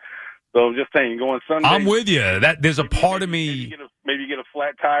choice. So I'm just saying, you go on Sunday. I'm with you. That there's a part of me. Maybe you get a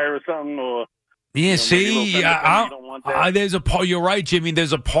flat tire or something, or. Yeah, there's a part. You're right, Jimmy.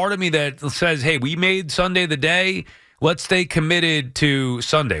 There's a part of me that says, "Hey, we made Sunday the day. Let's stay committed to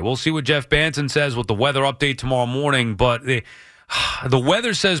Sunday." We'll see what Jeff Banton says with the weather update tomorrow morning. But the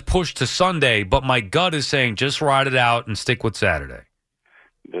weather says push to Sunday, but my gut is saying just ride it out and stick with Saturday.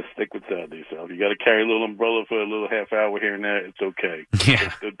 Just stick with Saturday. So if you got to carry a little umbrella for a little half hour here and there, it's okay.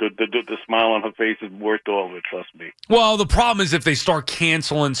 Yeah. The smile on her face is worth all of it. Trust me. Well, the problem is if they start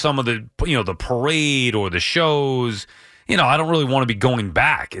canceling some of the parade or the shows. I don't really want to be going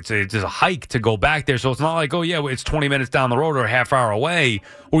back. It's a hike to go back there. So it's not like, oh, yeah, it's 20 minutes down the road or a half hour away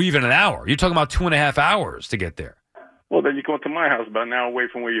or even an hour. You're talking about 2.5 hours to get there. Well, then you come to my house about an hour away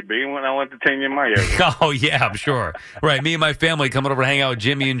from where you're being, and I'll entertain you in my area. Oh, yeah, I'm sure. Right. Me and my family coming over to hang out with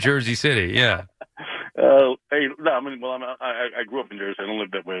Jimmy in Jersey City. Yeah. Hey, no, I grew up in Jersey. I don't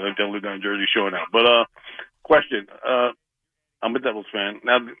live that way. I don't live down in Jersey Shore now. But question. I'm a Devils fan.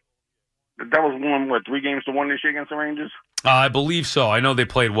 Now, the Devils won, 3-1 this year against the Rangers? I believe so. I know they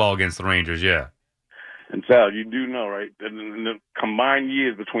played well against the Rangers, yeah. And Sal, you do know, right, that in the combined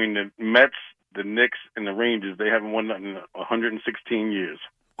years between the Mets, the Knicks, and the Rangers, they haven't won nothing in 116 years.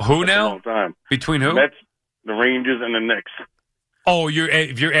 Who That's now? a long time. Between who? Mets, the Rangers, and the Knicks. Oh,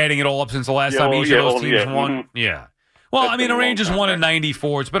 if you're adding it all up since the last time each of those teams won? Mm-hmm. Yeah. Well, That's the Rangers won in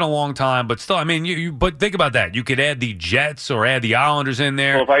 94. It's been a long time, but still, but think about that. You could add the Jets or add the Islanders in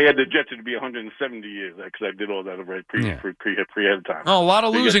there. Well, if I had the Jets, it'd be 170 years because I did all that already pre ahead of time. Oh, a lot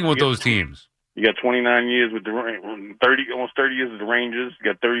of losing with those teams. You got 29 years with the almost 30 years with the Rangers.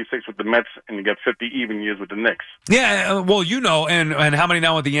 You got 36 with the Mets, and you got 50 even years with the Knicks. Yeah, well, and how many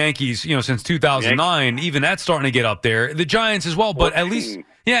now with the Yankees? Since 2009, even that's starting to get up there. The Giants as well, but at least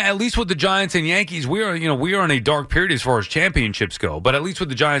with the Giants and Yankees, we are in a dark period as far as championships go. But at least with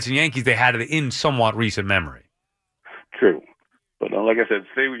the Giants and Yankees, they had it in somewhat recent memory. True, but like I said,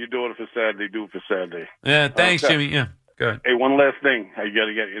 stay with your daughter for Saturday. Do it for Saturday. Yeah, thanks, Jimmy. Yeah, go ahead. Hey, one last thing. I got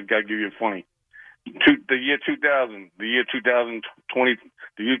to give you a funny. The year 2000, the year 2020,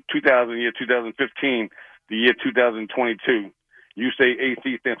 the year 2000, the year 2015, the year 2022. You say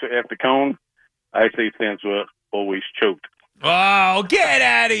AC stands for after cone. I say stands for always choked. Oh, get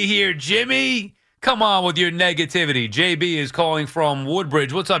out of here, Jimmy. Come on with your negativity. JB is calling from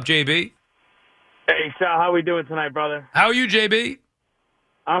Woodbridge. What's up, JB? Hey, Sal, how we doing tonight, brother? How are you, JB?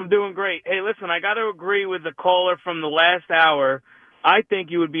 I'm doing great. Hey, listen, I got to agree with the caller from the last hour. I think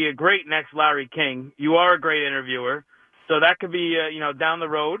you would be a great next Larry King. You are a great interviewer. So that could be, down the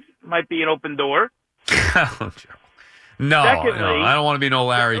road. Might be an open door. No, Secondly, I don't want to be no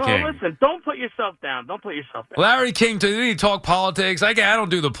Larry King. Listen, don't put yourself down. Larry King, did he talk politics? I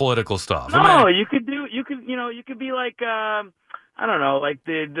don't do the political stuff. No, you could be like, I don't know, like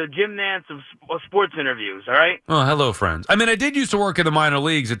the Jim Nance of sports interviews, all right? Oh, hello, friends. I did used to work in the minor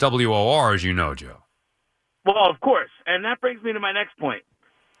leagues at WOR, as you know, Joe. Well, of course. And that brings me to my next point.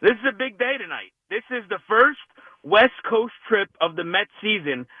 This is a big day tonight. This is the first West Coast trip of the Mets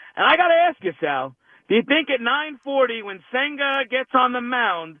season. And I got to ask you, Sal, do you think at 9:40 when Senga gets on the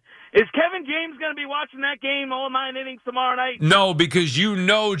mound, is Kevin James going to be watching that game all 9 innings tomorrow night? No, because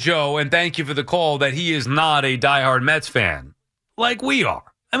Joe, and thank you for the call, that he is not a diehard Mets fan like we are.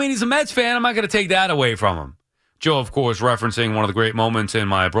 He's a Mets fan. I'm not going to take that away from him. Joe, of course, referencing one of the great moments in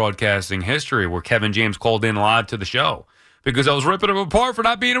my broadcasting history where Kevin James called in live to the show because I was ripping him apart for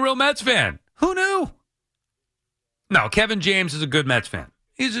not being a real Mets fan. Who knew? No, Kevin James is a good Mets fan.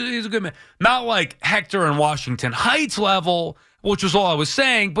 He's a good man. Not like Hector in Washington Heights level, which was all I was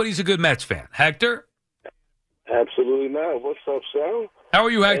saying, but he's a good Mets fan. Hector? Absolutely not. What's up, Sal? How are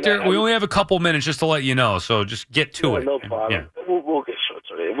you, Hector? We only have a couple minutes just to let you know, so just get to it. No problem. Yeah. We'll get short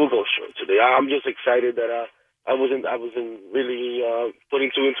today. We'll go short today. I'm just excited that I wasn't really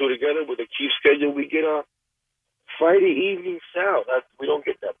putting two and two together with the Chiefs schedule. We get Friday evening, Sal. We don't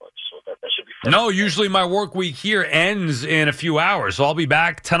get that much, so that should be fun. No, usually my work week here ends in a few hours, so I'll be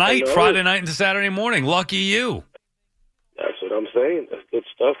back tonight, Friday night into Saturday morning. Lucky you. That's what I'm saying. That's good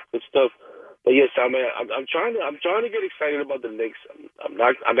stuff. Good stuff. But yes, I'm trying to get excited about the Knicks. I'm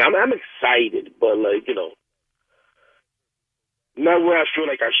excited, but not where I feel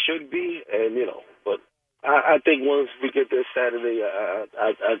like I should be, and but I think once we get this Saturday,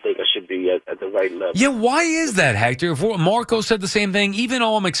 I think I should be at the right level. Yeah, why is that, Hector? Marco said the same thing. Even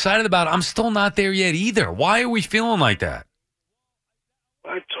though I'm excited about it, I'm still not there yet either. Why are we feeling like that?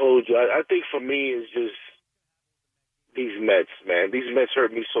 I told you. I think for me, it's just these Mets, man. These Mets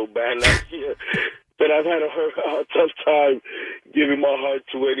hurt me so bad last year that I've had a tough time giving my heart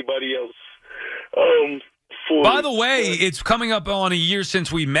to anybody else. By the way, it's coming up on a year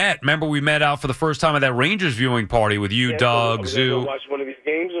since we met. Remember, we met out for the first time at that Rangers viewing party with you, Doug, Zoo. Watch one of these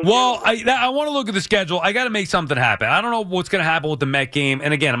games. Well, I want to look at the schedule. I got to make something happen. I don't know what's going to happen with the Met game.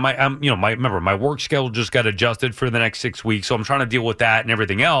 And again, my work schedule just got adjusted for the next 6 weeks, so I'm trying to deal with that and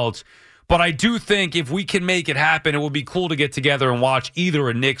everything else. But I do think if we can make it happen, it would be cool to get together and watch either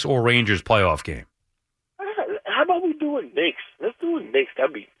a Knicks or Rangers playoff game. How about we do a Knicks? Let's do a Knicks.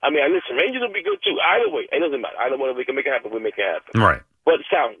 Listen, Rangers will be good too. Either way, it doesn't matter. Either way, we can make it happen. We make it happen. Right. But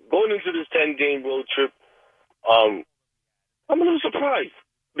Sal, going into this 10-game road trip, I'm a little surprised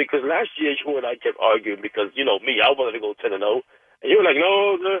because last year you and I kept arguing because me, I wanted to go 10-0, and you were like,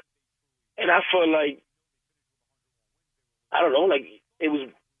 no, and I felt like it was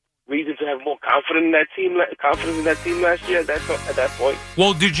reason to have more confidence in that team last year at that point.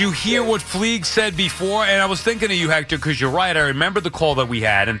 Well, did you hear what Fleeg said before? And I was thinking of you, Hector, because you're right. I remember the call that we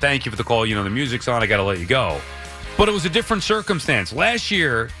had, and thank you for the call. The music's on. I got to let you go. But it was a different circumstance. Last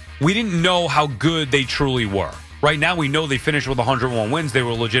year, we didn't know how good they truly were. Right now, we know they finished with 101 wins. They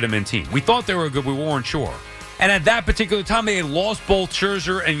were a legitimate team. We thought they were good. We weren't sure. And at that particular time, they had lost both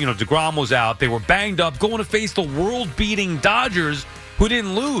Scherzer and, DeGrom was out. They were banged up, going to face the world-beating Dodgers, who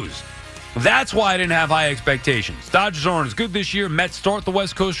didn't lose. That's why I didn't have high expectations. Dodgers aren't as good this year. Mets start the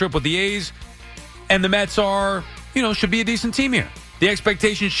West Coast trip with the A's. And the Mets are, should be a decent team here. The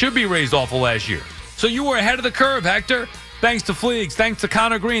expectations should be raised off of last year. So you were ahead of the curve, Hector. Thanks to Fleegs. Thanks to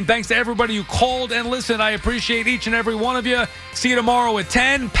Connor Green. Thanks to everybody who called and listened. I appreciate each and every one of you. See you tomorrow at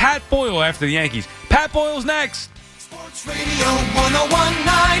 10. Pat Boyle after the Yankees. Pat Boyle's next. Sports Radio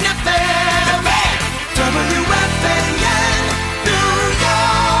 101.9 FM. WFAN, New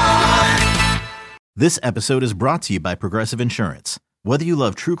York. This episode is brought to you by Progressive Insurance. Whether you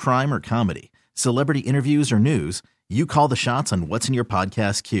love true crime or comedy, celebrity interviews or news, you call the shots on what's in your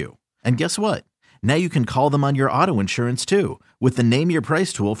podcast queue. And guess what? Now you can call them on your auto insurance too with the Name Your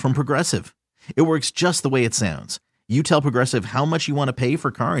Price tool from Progressive. It works just the way it sounds. You tell Progressive how much you want to pay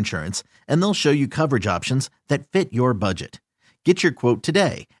for car insurance, and they'll show you coverage options that fit your budget. Get your quote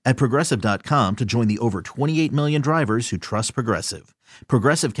today at Progressive.com to join the over 28 million drivers who trust Progressive.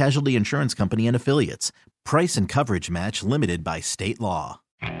 Progressive Casualty Insurance Company and Affiliates. Price and coverage match limited by state law.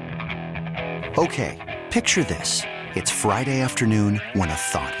 Okay, picture this. It's Friday afternoon when a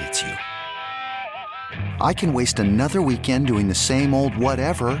thought hits you. I can waste another weekend doing the same old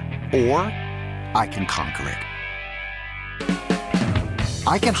whatever, or I can conquer it.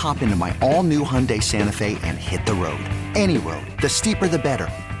 I can hop into my all-new Hyundai Santa Fe and hit the road. Any road. The steeper, the better.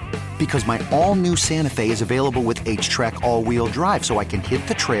 Because my all-new Santa Fe is available with H-Track all-wheel drive, so I can hit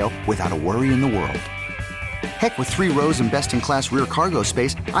the trail without a worry in the world. Heck, with 3 rows and best-in-class rear cargo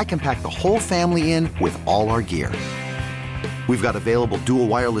space, I can pack the whole family in with all our gear. We've got available dual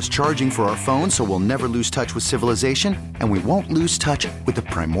wireless charging for our phones, so we'll never lose touch with civilization, and we won't lose touch with the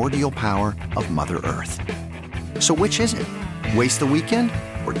primordial power of Mother Earth. So which is it? Waste the weekend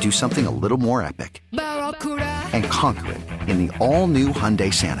or do something a little more epic? And conquer it in the all-new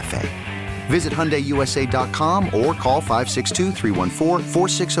Hyundai Santa Fe. Visit HyundaiUSA.com or call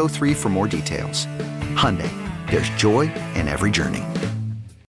 562-314-4603 for more details. Hyundai, there's joy in every journey.